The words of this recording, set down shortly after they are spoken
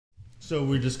So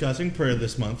we're discussing prayer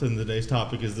this month, and today's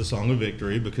topic is the Song of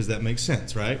Victory, because that makes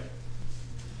sense, right?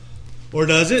 Or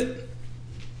does it?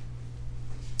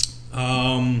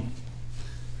 The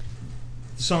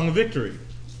Song of Victory.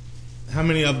 How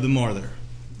many of them are there?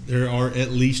 There are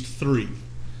at least 3.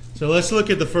 So let's look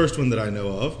at the first one that I know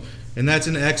of, and that's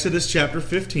in Exodus chapter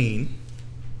 15.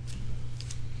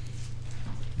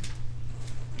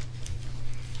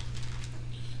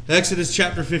 Exodus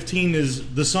chapter 15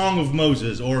 is the Song of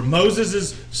Moses, or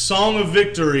Moses' Song of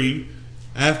Victory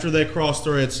after they crossed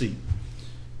the Red Sea.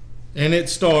 And it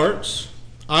starts,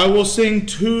 I will sing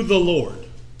to the Lord.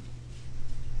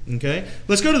 Okay?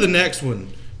 Let's go to the next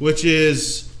one, which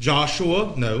is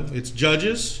it's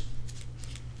Judges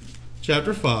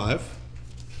chapter 5.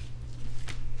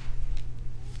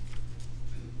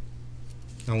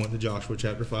 I went to Joshua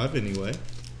chapter 5 anyway.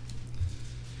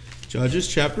 Judges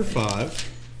chapter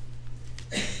 5.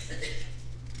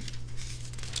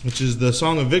 Which is the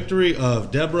Song of Victory of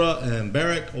Deborah and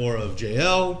Barak, or of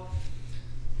Jael.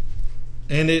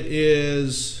 And it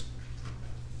is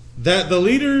that the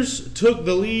leaders took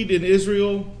the lead in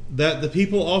Israel, that the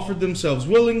people offered themselves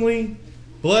willingly.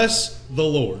 Bless the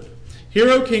Lord. Hear,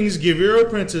 O kings, give ear, O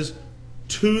princes,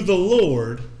 to the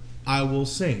Lord I will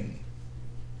sing.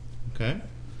 Okay?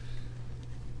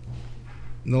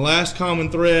 And the last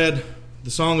common thread, the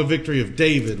Song of Victory of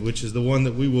David, which is the one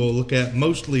that we will look at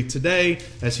mostly today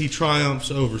as he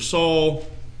triumphs over Saul.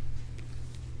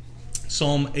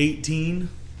 Psalm 18.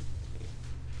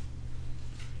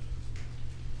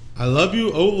 I love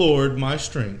you, O Lord, my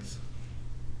strength.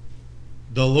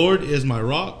 The Lord is my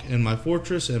rock and my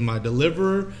fortress and my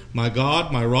deliverer, my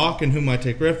God, my rock in whom I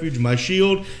take refuge, my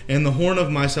shield and the horn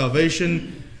of my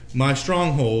salvation, my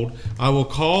stronghold. I will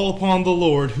call upon the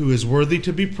Lord, who is worthy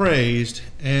to be praised,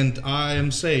 and I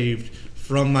am saved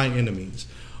from my enemies.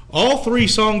 All 3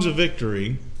 songs of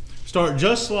victory start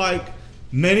just like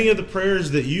many of the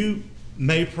prayers that you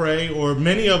may pray, or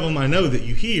many of them I know that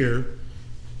you hear.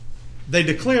 They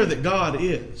declare that God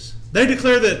is. They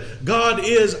declare that God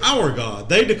is our God.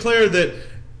 They declare that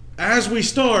as we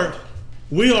start,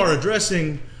 we are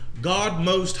addressing God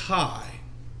Most High.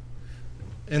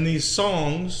 And these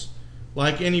songs,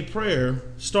 like any prayer,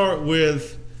 start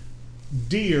with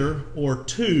dear, or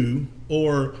to,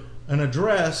 or an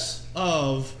address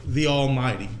of the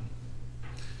Almighty.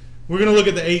 We're going to look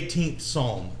at the 18th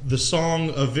Psalm, the Song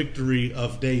of Victory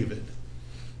of David.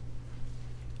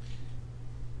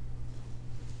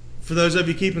 For those of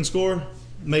you keeping score,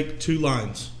 make 2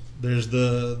 lines. There's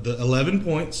the 11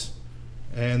 points,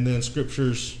 and then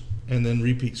scriptures, and then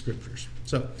repeat scriptures.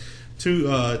 So, two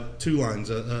lines,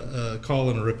 a call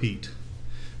and a repeat.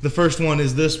 The first one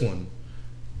is this one.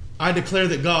 I declare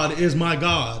that God is my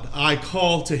God. I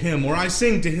call to him, or I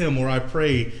sing to him, or I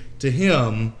pray to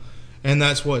him. And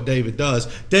that's what David does.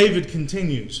 David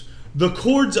continues. The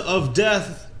cords of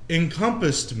death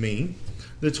encompassed me.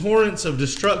 The torrents of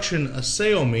destruction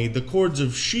assail me. The cords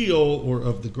of Sheol, or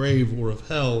of the grave, or of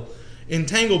hell,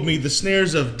 entangled me. The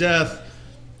snares of death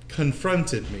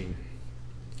confronted me.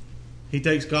 He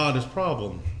takes God as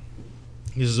problem.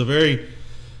 This is a very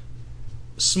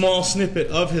small snippet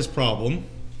of his problem,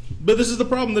 but this is the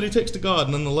problem that he takes to God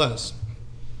nonetheless.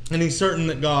 And he's certain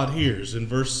that God hears. In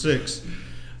verse 6,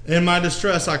 in my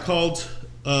distress I called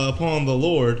upon the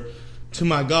Lord. To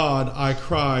my God I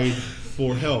cried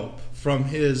for help. From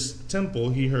his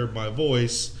temple he heard my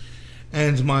voice,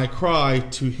 and my cry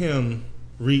to him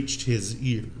reached his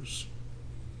ears.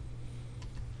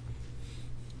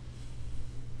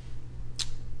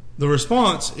 The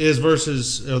response is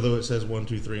verses, although it says 1,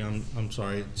 2, 3, I'm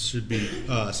sorry, it should be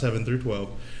 7 through 12.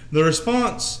 The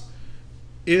response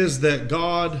is that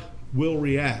God will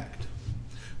react.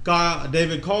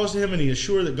 David calls to him, and he is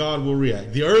sure that God will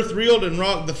react. The earth reeled and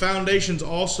rocked, the foundations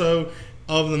also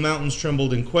of the mountains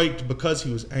trembled and quaked, because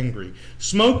he was angry.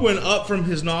 Smoke went up from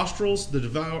his nostrils,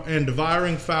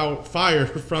 devouring fire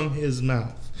from his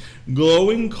mouth.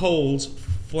 Glowing coals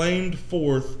flamed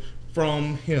forth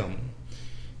from him.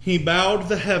 He bowed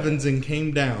the heavens and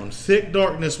came down. Thick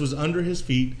darkness was under his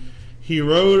feet. He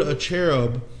rode a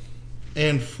cherub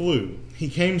and flew. He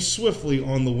came swiftly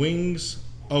on the wings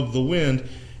of the wind.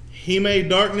 He made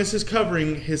darkness his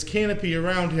covering, his canopy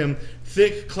around him,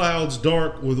 thick clouds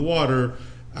dark with water.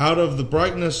 Out of the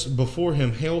brightness before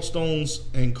him, hailstones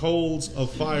and coals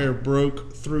of fire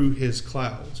broke through his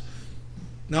clouds.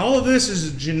 Now, all of this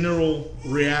is a general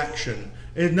reaction,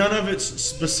 and none of it's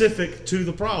specific to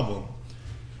the problem.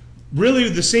 Really,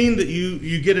 the scene that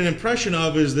you get an impression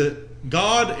of is that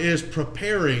God is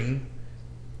preparing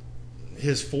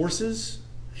his forces.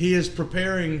 He is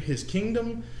preparing his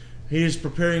kingdom. He is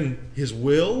preparing his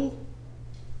will.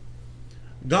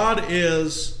 God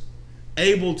is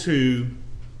able to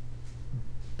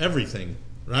everything,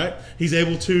 right? He's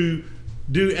able to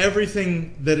do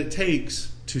everything that it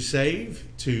takes to save,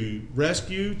 to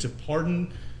rescue, to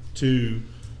pardon, to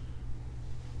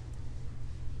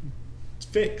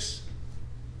fix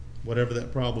whatever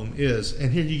that problem is.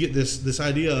 And here you get this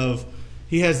idea of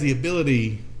he has the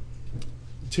ability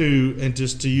to, and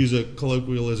just to use a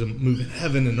colloquialism, move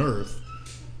heaven and earth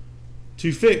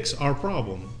to fix our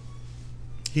problem.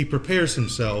 He prepares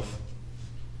himself.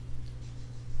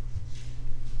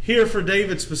 Here for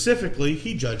David specifically,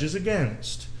 he judges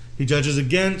against. He judges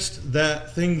against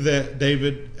that thing that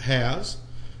David has.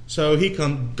 So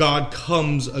God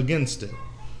comes against it.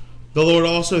 The Lord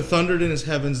also thundered in his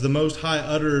heavens. The Most High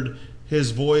uttered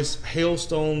his voice,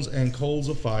 hailstones and coals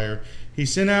of fire. He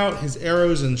sent out his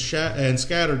arrows and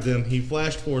scattered them. He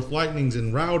flashed forth lightnings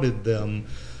and routed them.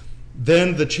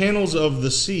 Then the channels of the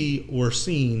sea were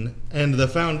seen, and the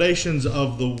foundations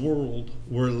of the world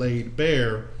were laid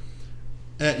bare.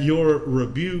 At your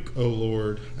rebuke, O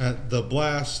Lord, at the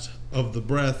blast of the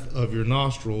breath of your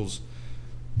nostrils,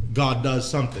 God does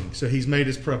something. So he's made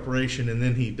his preparation, and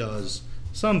then he does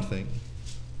something.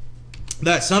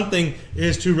 That something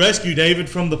is to rescue David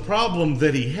from the problem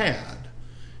that he had.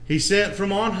 He sent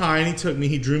from on high, and he took me.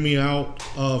 He drew me out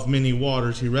of many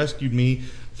waters. He rescued me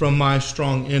from my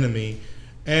strong enemy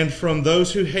and from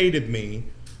those who hated me,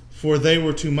 for they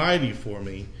were too mighty for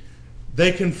me.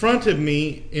 They confronted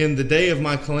me in the day of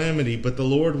my calamity, but the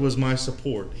Lord was my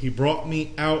support. He brought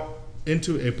me out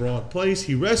into a broad place.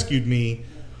 He rescued me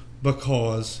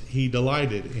because he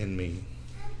delighted in me.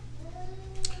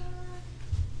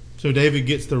 So David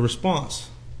gets the response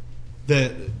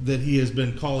that he has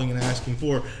been calling and asking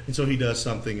for, and so he does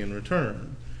something in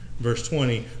return. Verse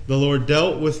 20, the Lord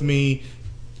dealt with me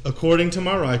according to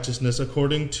my righteousness,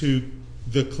 according to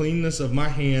the cleanness of my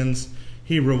hands,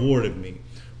 he rewarded me.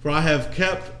 For I have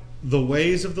kept the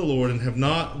ways of the Lord and have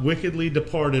not wickedly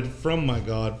departed from my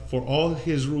God, for all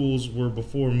his rules were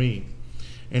before me,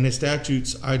 and his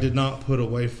statutes I did not put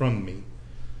away from me.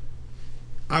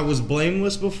 I was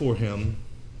blameless before him,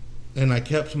 and I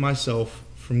kept myself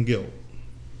from guilt.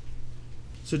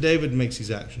 So David makes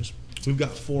these actions. We've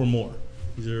got 4 more.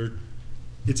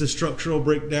 It's a structural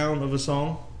breakdown of a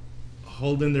song.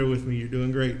 Hold in there with me. You're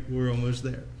doing great. We're almost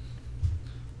there.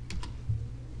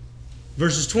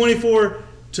 Verses 24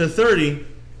 to 30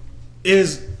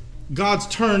 is God's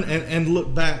turn and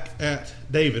look back at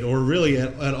David, or really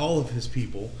at all of his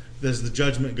people, as the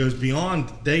judgment goes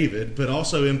beyond David, but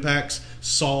also impacts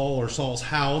Saul or Saul's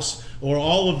house or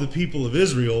all of the people of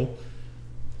Israel.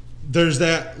 There's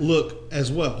that look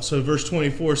as well. So verse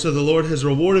 24, so the Lord has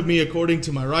rewarded me according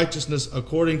to my righteousness,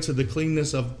 according to the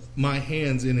cleanness of my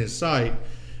hands in his sight.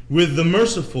 With the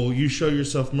merciful, you show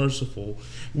yourself merciful.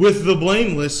 With the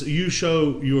blameless, you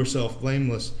show yourself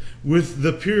blameless. With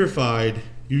the purified,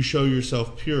 you show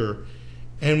yourself pure.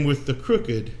 And with the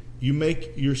crooked, you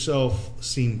make yourself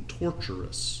seem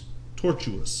tortuous.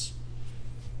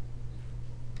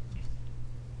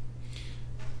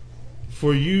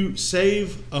 For you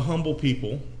save a humble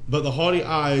people, but the haughty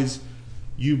eyes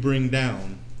you bring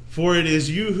down. For it is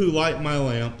you who light my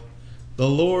lamp. The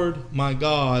Lord my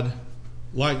God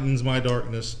lightens my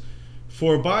darkness.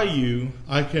 For by you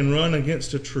I can run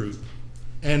against a troop,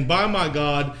 and by my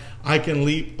God I can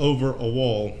leap over a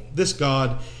wall. This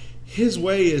God, his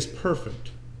way is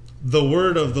perfect. The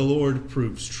word of the Lord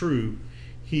proves true.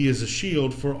 He is a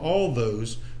shield for all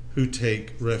those who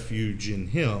take refuge in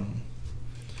him.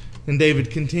 And David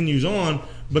continues on,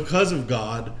 because of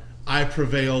God, I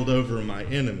prevailed over my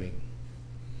enemy.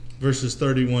 Verses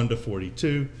 31 to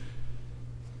 42.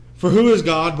 For who is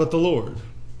God but the Lord?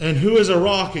 And who is a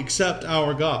rock except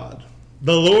our God?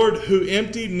 The Lord who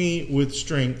emptied me with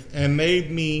strength and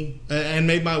made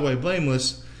my way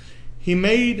blameless. He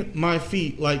made my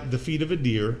feet like the feet of a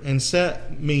deer and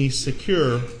set me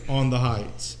secure on the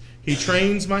heights. He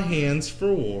trains my hands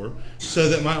for war so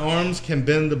that my arms can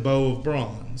bend the bow of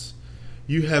bronze.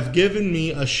 You have given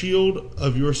me a shield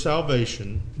of your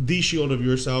salvation, the shield of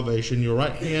your salvation. Your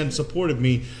right hand supported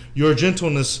me. Your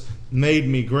gentleness made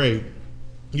me great.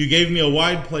 You gave me a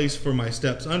wide place for my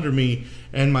steps under me,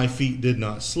 and my feet did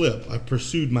not slip. I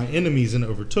pursued my enemies and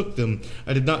overtook them.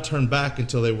 I did not turn back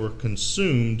until they were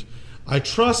consumed. I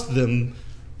thrust them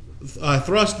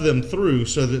through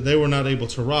so that they were not able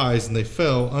to rise, and they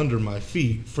fell under my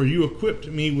feet. For you equipped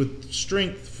me with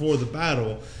strength for the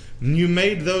battle, and you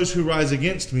made those who rise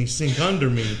against me sink under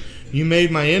me. You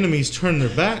made my enemies turn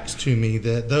their backs to me,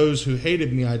 that those who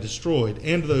hated me I destroyed,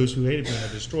 and those who hated me I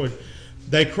destroyed.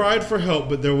 They cried for help,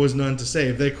 but there was none to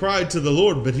save. They cried to the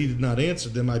Lord, but he did not answer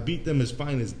them. I beat them as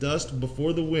fine as dust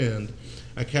before the wind.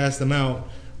 I cast them out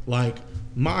like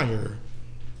mire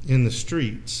in the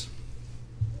streets.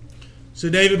 So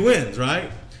David wins,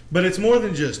 right? But it's more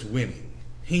than just winning.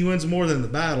 He wins more than the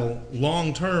battle.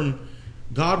 Long term,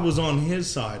 God was on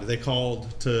his side. They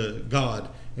called to God,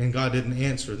 and God didn't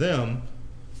answer them.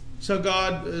 So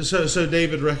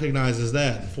David recognizes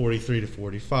that in 43 to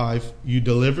 45. You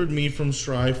delivered me from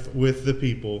strife with the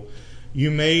people.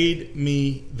 You made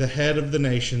me the head of the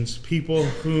nations. People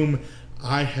whom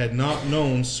I had not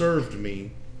known served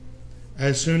me.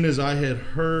 As soon as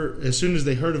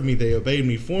they heard of me, they obeyed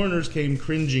me. Foreigners came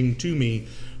cringing to me.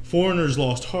 Foreigners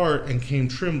lost heart and came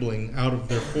trembling out of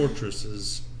their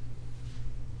fortresses.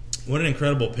 What an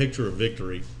incredible picture of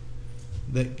victory.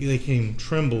 That they came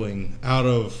trembling out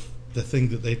of the thing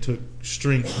that they took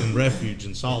strength and refuge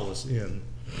and solace in.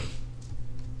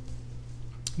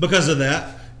 Because of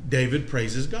that, David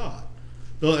praises God.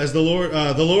 As the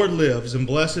Lord lives, and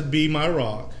blessed be my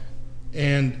rock,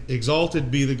 and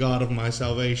exalted be the God of my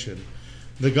salvation,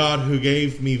 the God who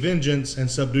gave me vengeance and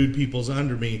subdued peoples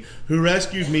under me, who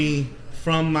rescued me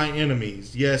from my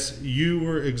enemies. Yes,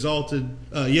 you exalted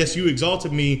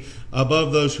me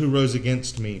above those who rose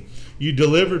against me. You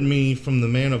delivered me from the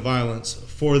man of violence.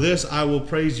 For this I will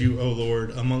praise you, O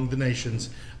Lord, among the nations.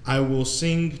 I will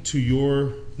sing to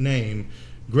your name.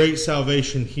 Great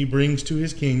salvation he brings to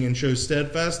his king, and shows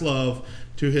steadfast love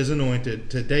to his anointed,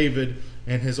 to David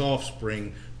and his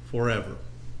offspring forever.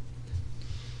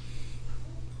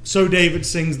 So David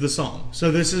sings the song.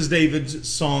 So this is David's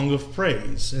song of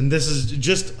praise. And this is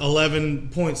just 11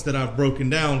 points that I've broken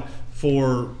down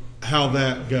for how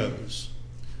that goes,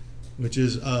 which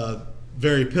is a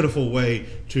very pitiful way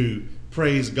to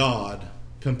praise God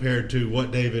compared to what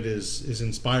David is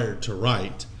inspired to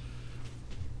write.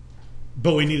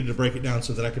 But we needed to break it down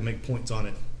so that I could make points on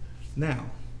it now.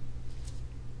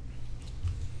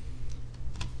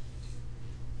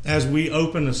 As we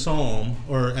open a psalm,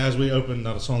 or as we open,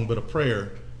 not a song, but a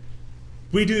prayer,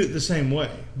 we do it the same way,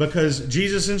 because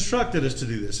Jesus instructed us to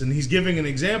do this, and he's giving an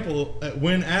example.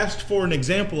 When asked for an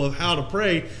example of how to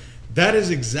pray, that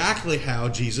is exactly how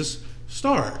Jesus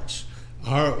starts.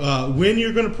 When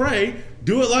you're going to pray,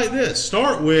 do it like this.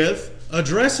 Start with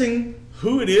addressing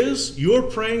who it is you're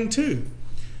praying to.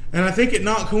 And I think it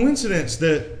not coincidence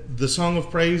that the song of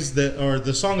praise or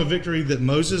the song of victory that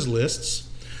Moses lists,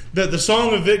 that the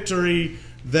song of victory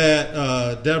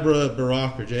that Deborah,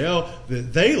 Barak, or Jael,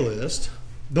 that they list,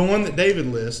 the one that David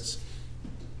lists,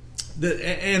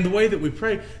 and the way that we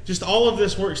pray, just all of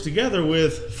this works together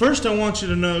with, first I want you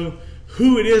to know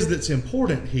who it is that's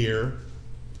important here.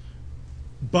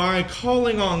 By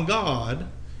calling on God,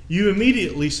 you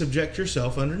immediately subject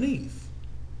yourself underneath.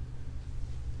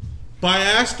 By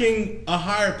asking a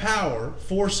higher power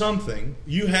for something,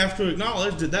 you have to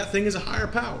acknowledge that that thing is a higher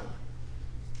power.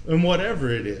 And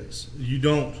whatever it is,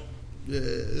 you're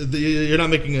not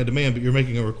making a demand, but you're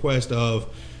making a request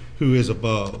of who is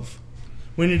above.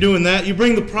 When you're doing that, you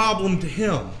bring the problem to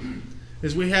him.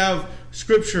 As we have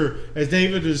scripture, as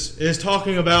David is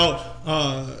talking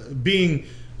about being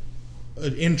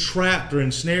entrapped or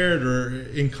ensnared or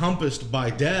encompassed by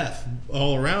death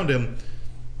all around him,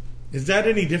 is that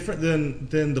any different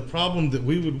than the problem that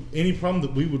any problem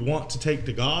that we would want to take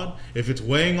to God? If it's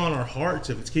weighing on our hearts,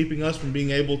 if it's keeping us from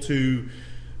being able to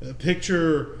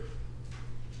picture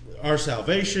our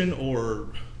salvation or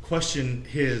question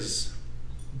his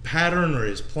pattern or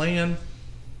his plan,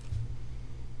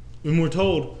 when we're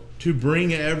told to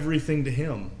bring everything to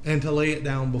him and to lay it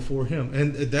down before him.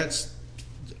 And that's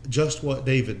just what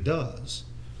David does.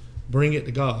 Bring it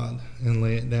to God and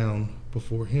lay it down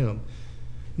before him.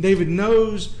 David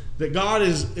knows that God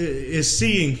is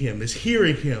seeing him, is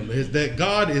hearing him, that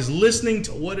God is listening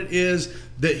to what it is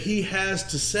that he has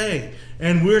to say.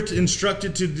 And we're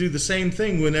instructed to do the same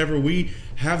thing whenever we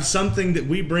have something that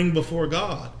we bring before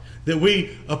God, that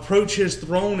we approach his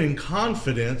throne in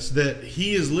confidence that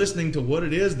he is listening to what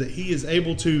it is, that he is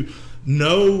able to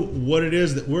know what it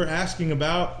is that we're asking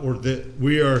about or that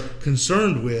we are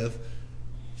concerned with,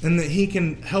 and that he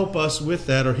can help us with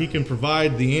that, or he can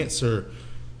provide the answer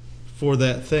for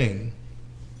that thing.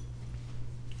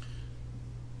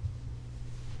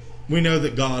 We know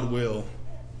that God will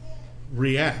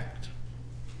react.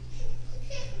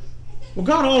 Well,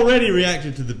 God already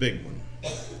reacted to the big one,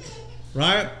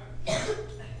 right?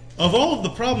 Of all of the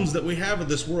problems that we have in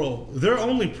this world, they're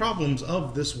only problems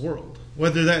of this world.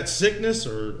 Whether that's sickness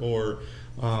or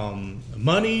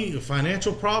money,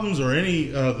 financial problems, or any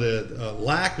the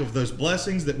lack of those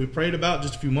blessings that we prayed about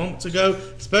just a few moments ago,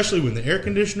 especially when the air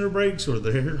conditioner breaks or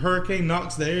the hurricane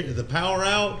knocks the power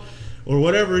out or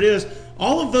whatever it is,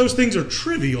 all of those things are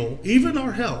trivial, even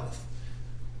our health,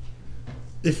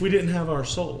 if we didn't have our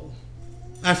soul.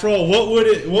 After all, what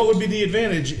would be the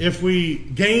advantage if we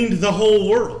gained the whole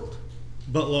world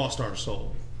but lost our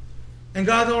soul? And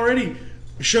God already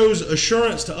shows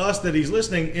assurance to us that He's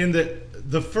listening, in that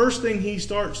the first thing He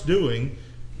starts doing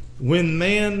when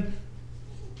man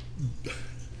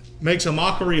makes a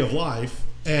mockery of life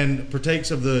and partakes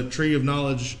of the tree of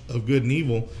knowledge of good and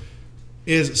evil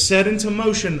is set into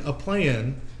motion a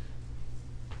plan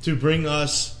to bring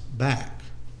us back,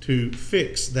 to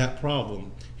fix that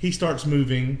problem. He starts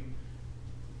moving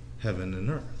heaven and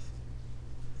earth.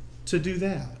 To do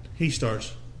that, He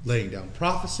starts laying down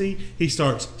prophecy. He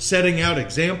starts setting out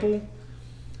example.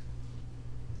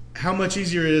 How much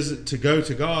easier is it to go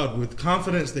to God with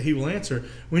confidence that He will answer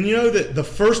when you know that the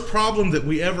first problem that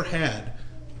we ever had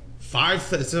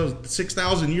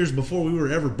 6,000 years before we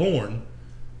were ever born,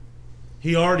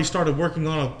 He already started working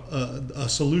on a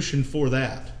solution for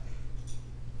that.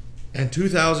 And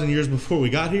 2,000 years before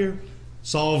we got here,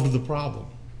 solved the problem.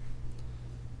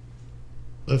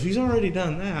 If He's already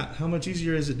done that, how much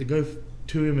easier is it to go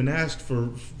to Him and ask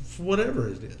for whatever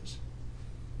it is?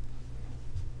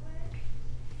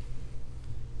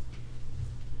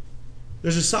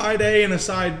 There's a side A and a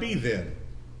side B then.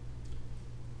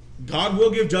 God will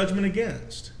give judgment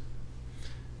against.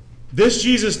 This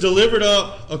Jesus delivered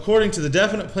up according to the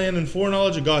definite plan and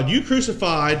foreknowledge of God, you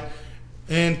crucified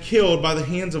and killed by the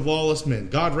hands of lawless men.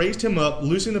 God raised Him up,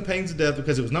 loosing the pains of death,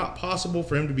 because it was not possible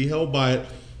for Him to be held by it.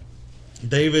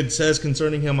 David says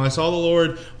concerning Him, I saw the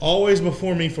Lord always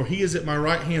before me, for He is at my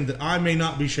right hand, that I may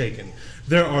not be shaken.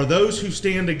 There are those who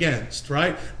stand against,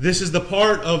 right? This is the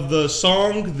part of the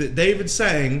song that David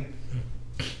sang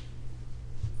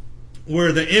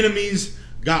where the enemies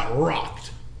got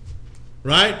rocked,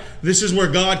 right? This is where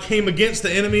God came against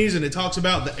the enemies, and it talks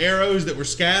about the arrows that were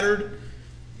scattered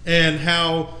and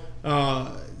how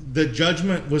the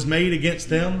judgment was made against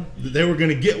them, that they were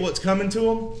going to get what's coming to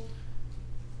them.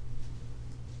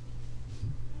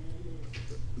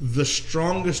 The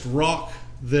strongest rock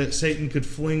that Satan could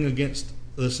fling against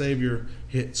the Savior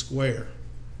hit square,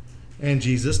 and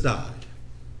Jesus died.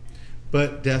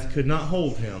 But death could not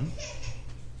hold Him,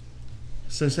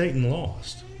 so Satan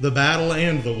lost the battle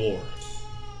and the war.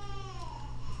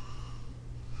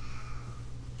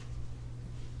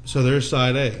 So there's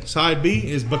side A. Side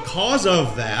B is because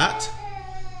of that,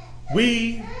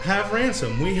 we have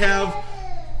ransom. We have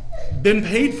been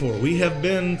paid for. We have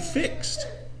been fixed.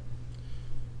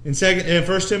 In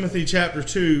 1 Timothy chapter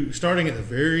 2, starting at the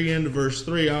very end of verse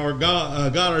 3, our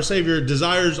God, our Savior,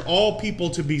 desires all people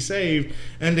to be saved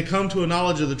and to come to a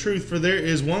knowledge of the truth. For there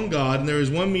is one God, and there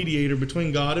is one mediator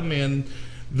between God and man,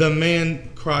 the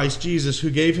man Christ Jesus, who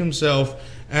gave Himself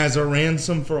as a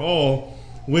ransom for all,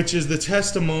 which is the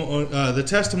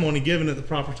testimony given at the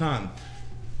proper time.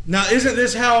 Now, isn't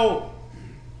this how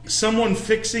someone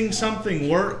fixing something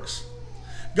works?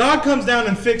 God comes down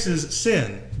and fixes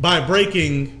sin by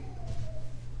breaking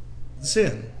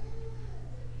sin.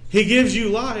 He gives you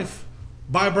life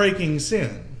by breaking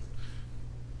sin.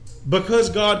 Because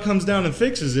God comes down and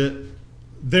fixes it,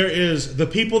 there is the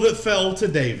people that fell to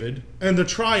David and the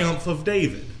triumph of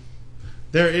David.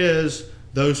 There is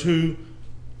those who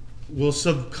will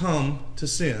succumb to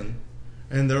sin,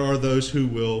 and there are those who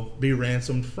will be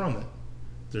ransomed from it.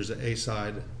 There's an A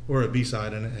side or a B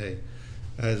side and an A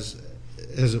as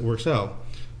it works out.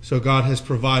 So God has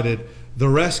provided the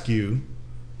rescue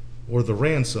or the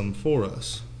ransom for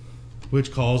us,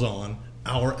 which calls on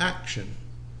our action.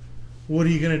 What are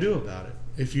you going to do about it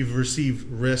if you've received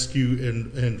rescue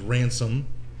and ransom?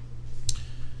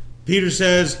 Peter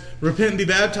says, repent and be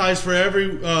baptized, for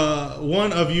every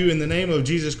one of you in the name of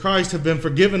Jesus Christ have been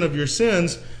forgiven of your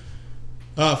sins,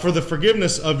 for the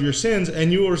forgiveness of your sins,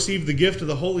 and you will receive the gift of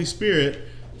the Holy Spirit.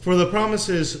 For the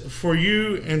promises for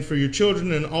you and for your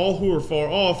children and all who are far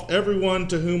off, everyone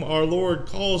to whom our Lord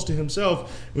calls to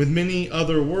Himself. With many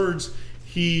other words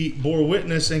He bore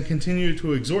witness and continued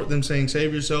to exhort them, saying,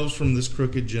 save yourselves from this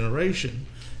crooked generation.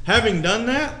 Having done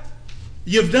that,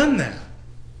 you've done that.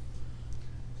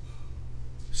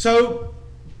 So,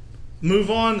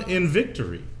 move on in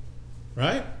victory,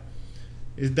 right?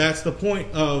 That's the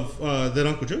point of that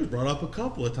Uncle Joe's brought up a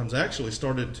couple of times. I actually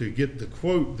started to get the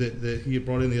quote that he had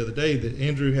brought in the other day that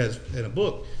Andrew has in a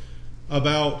book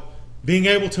about being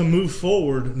able to move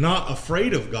forward, not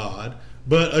afraid of God,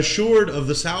 but assured of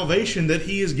the salvation that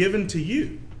He has given to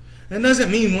you. That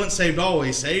doesn't mean once saved,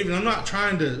 always saved. And I'm not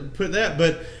trying to put that,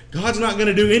 but God's not going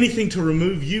to do anything to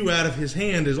remove you out of his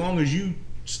hand as long as you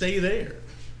stay there.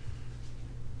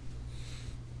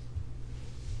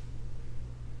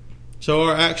 So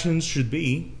our actions should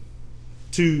be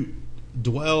to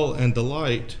dwell and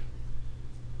delight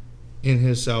in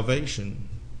his salvation.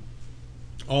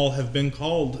 All have been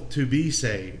called to be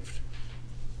saved,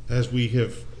 as we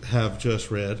have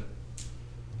just read.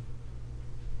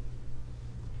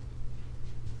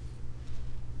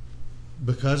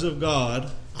 Because of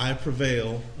God, I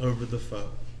prevail over the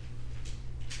foe.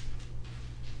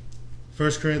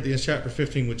 1 Corinthians chapter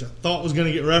 15, which I thought was going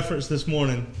to get referenced this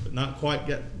morning, but not quite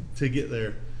get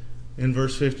there. In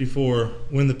verse 54,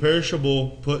 when the perishable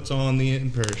puts on the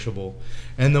imperishable,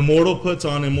 and the mortal puts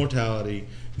on immortality,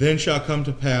 then shall come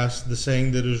to pass the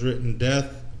saying that is written,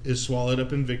 death is swallowed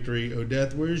up in victory. O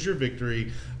death, where is your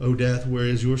victory? O death, where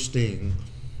is your sting?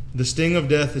 The sting of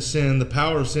death is sin. The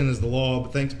power of sin is the law.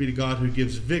 But thanks be to God who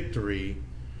gives victory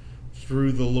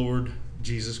through the Lord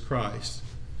Jesus Christ.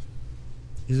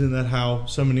 Isn't that how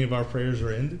so many of our prayers are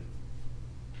ended?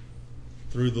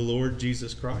 Through the Lord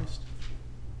Jesus Christ.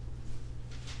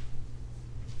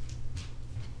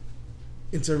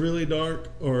 It's a really dark,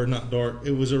 or not dark,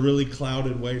 it was a really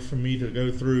clouded way for me to go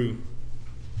through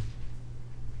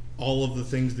all of the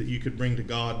things that you could bring to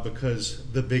God, because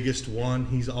the biggest one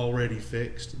he's already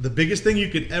fixed. The biggest thing you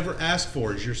could ever ask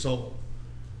for is your soul.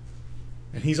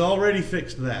 And he's already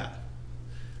fixed that.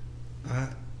 I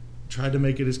tried to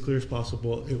make it as clear as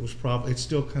possible. It's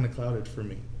still kind of clouded for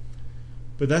me.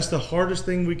 But that's the hardest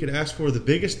thing we could ask for, the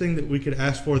biggest thing that we could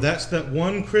ask for. That's that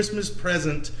one Christmas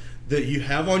present that you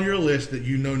have on your list that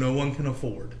you know no one can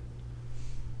afford.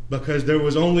 Because there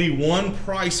was only one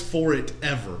price for it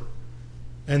ever,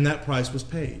 and that price was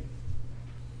paid.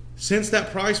 Since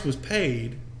that price was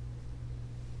paid,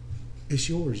 it's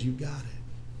yours. You got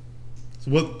it.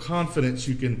 So what confidence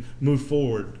you can move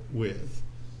forward with.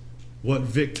 What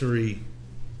victory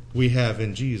we have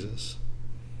in Jesus.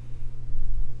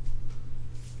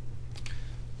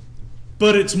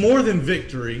 But it's more than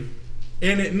victory,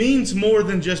 and it means more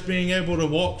than just being able to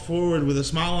walk forward with a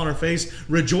smile on our face,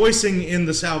 rejoicing in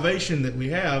the salvation that we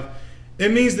have.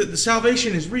 It means that the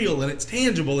salvation is real, and it's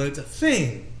tangible, and it's a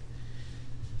thing.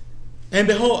 And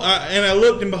behold, and I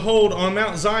looked, and behold, on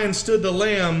Mount Zion stood the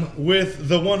Lamb with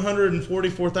the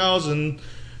 144,000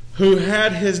 who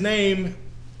had his name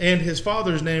and his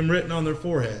Father's name written on their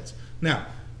foreheads. Now,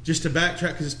 just to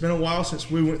backtrack, because it's been a while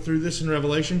since we went through this in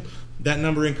Revelation, that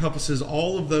number encompasses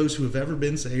all of those who have ever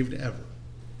been saved ever.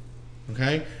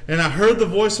 Okay? And I heard the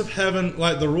voice of heaven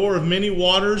like the roar of many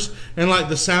waters and like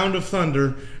the sound of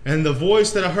thunder. And the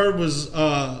voice that I heard was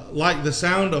like the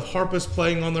sound of harpists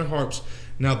playing on their harps.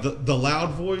 Now, the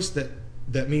loud voice,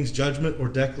 that means judgment or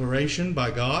declaration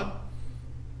by God.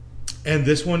 And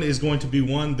this one is going to be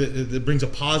one that brings a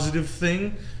positive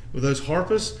thing with those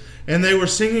harpists. And they were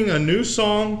singing a new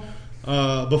song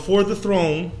before the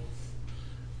throne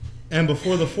and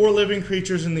before the four living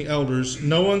creatures and the elders.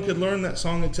 No one could learn that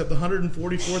song except the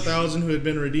 144,000 who had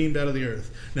been redeemed out of the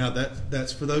earth. Now,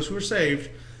 that's for those who are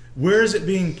saved. Where is it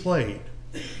being played?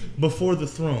 Before the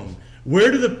throne.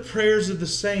 Where do the prayers of the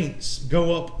saints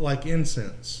go up like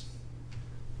incense?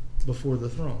 Before the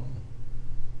throne.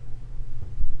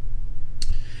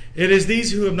 It is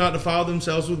these who have not defiled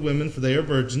themselves with women, for they are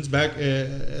virgins.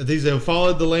 These have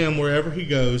followed the Lamb wherever he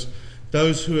goes.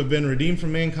 Those who have been redeemed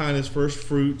from mankind as first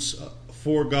fruits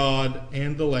for God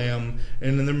and the Lamb,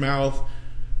 and in their mouth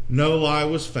no lie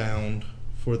was found,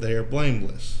 for they are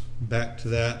blameless. Back to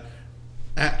that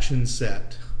action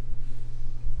set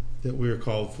that we are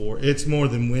called for. It's more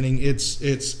than winning.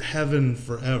 It's heaven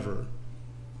forever.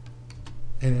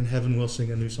 And in heaven we'll sing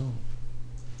a new song.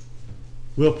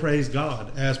 We'll praise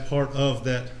God as part of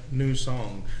that new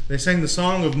song. They sang the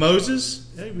song of Moses.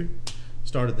 Hey, we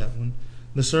started that one.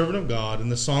 The servant of God, and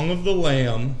the song of the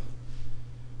Lamb.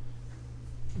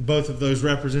 Both of those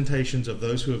representations of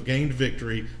those who have gained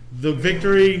victory. The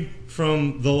victory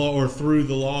from the law, or through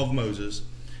the law of Moses,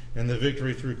 and the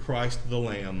victory through Christ the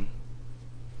Lamb.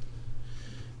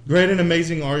 Great and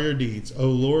amazing are your deeds, O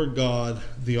Lord God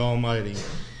the Almighty.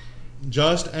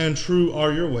 Just and true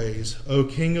are your ways, O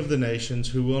King of the nations,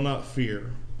 who will not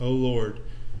fear, O Lord.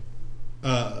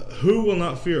 Who will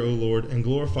not fear, O Lord, and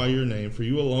glorify your name, for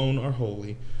you alone are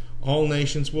holy. All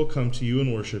nations will come to you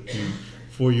and worship you,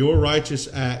 for your righteous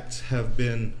acts have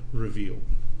been revealed.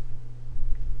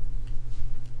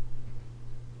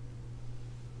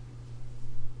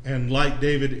 And like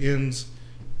David ends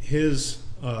his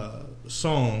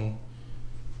song,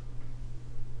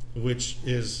 which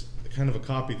is kind of a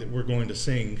copy that we're going to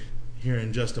sing here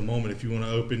in just a moment if you want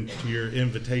to open to your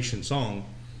invitation song.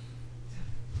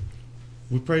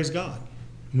 We praise God.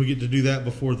 We get to do that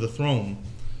before the throne.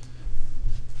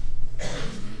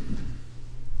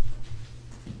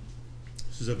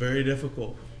 This is a very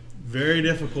difficult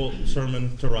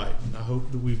sermon to write. And I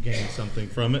hope that we've gained something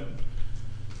from it.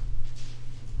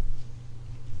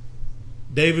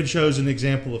 David shows an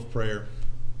example of prayer.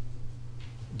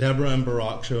 Deborah and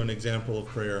Barak show an example of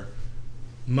prayer.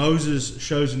 Moses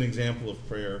shows an example of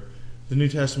prayer. The New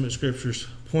Testament scriptures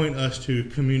point us to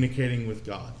communicating with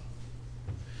God.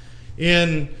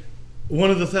 In one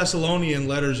of the Thessalonian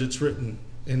letters, it's written,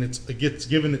 and it gets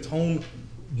given its own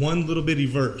one little bitty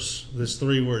verse. There's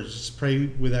 3 words. Just pray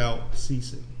without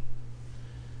ceasing.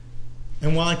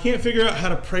 And while I can't figure out how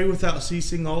to pray without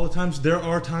ceasing all the times, there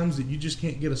are times that you just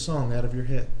can't get a song out of your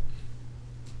head.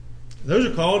 Those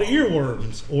are called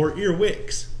earworms or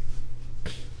earwicks.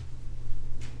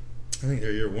 I think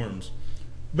they're earworms.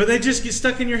 But they just get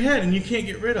stuck in your head and you can't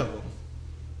get rid of them.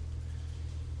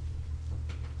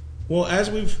 Well,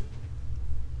 as we've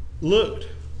looked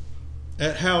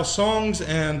at how songs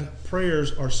and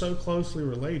prayers are so closely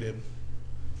related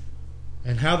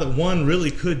and how that one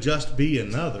really could just be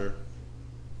another,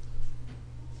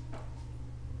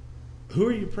 who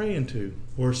are you praying to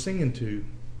or singing to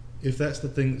if that's the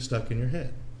thing that's stuck in your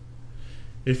head?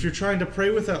 If you're trying to pray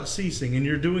without ceasing and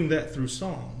you're doing that through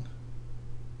song,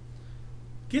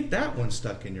 get that one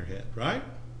stuck in your head, right?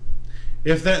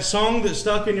 If that song that's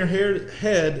stuck in your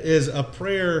head is a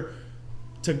prayer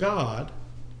to God,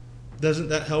 doesn't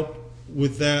that help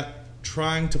with that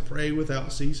trying to pray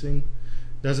without ceasing?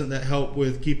 Doesn't that help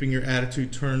with keeping your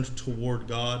attitude turned toward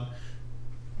God,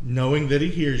 knowing that He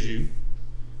hears you,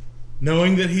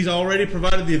 knowing that He's already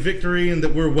provided the victory and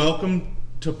that we're welcome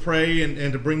to pray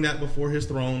and to bring that before His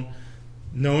throne,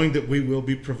 knowing that we will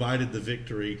be provided the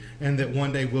victory and that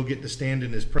one day we'll get to stand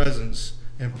in His presence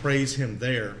and praise Him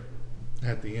there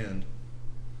at the end.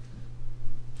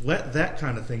 Let that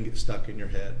kind of thing get stuck in your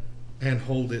head and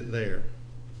hold it there.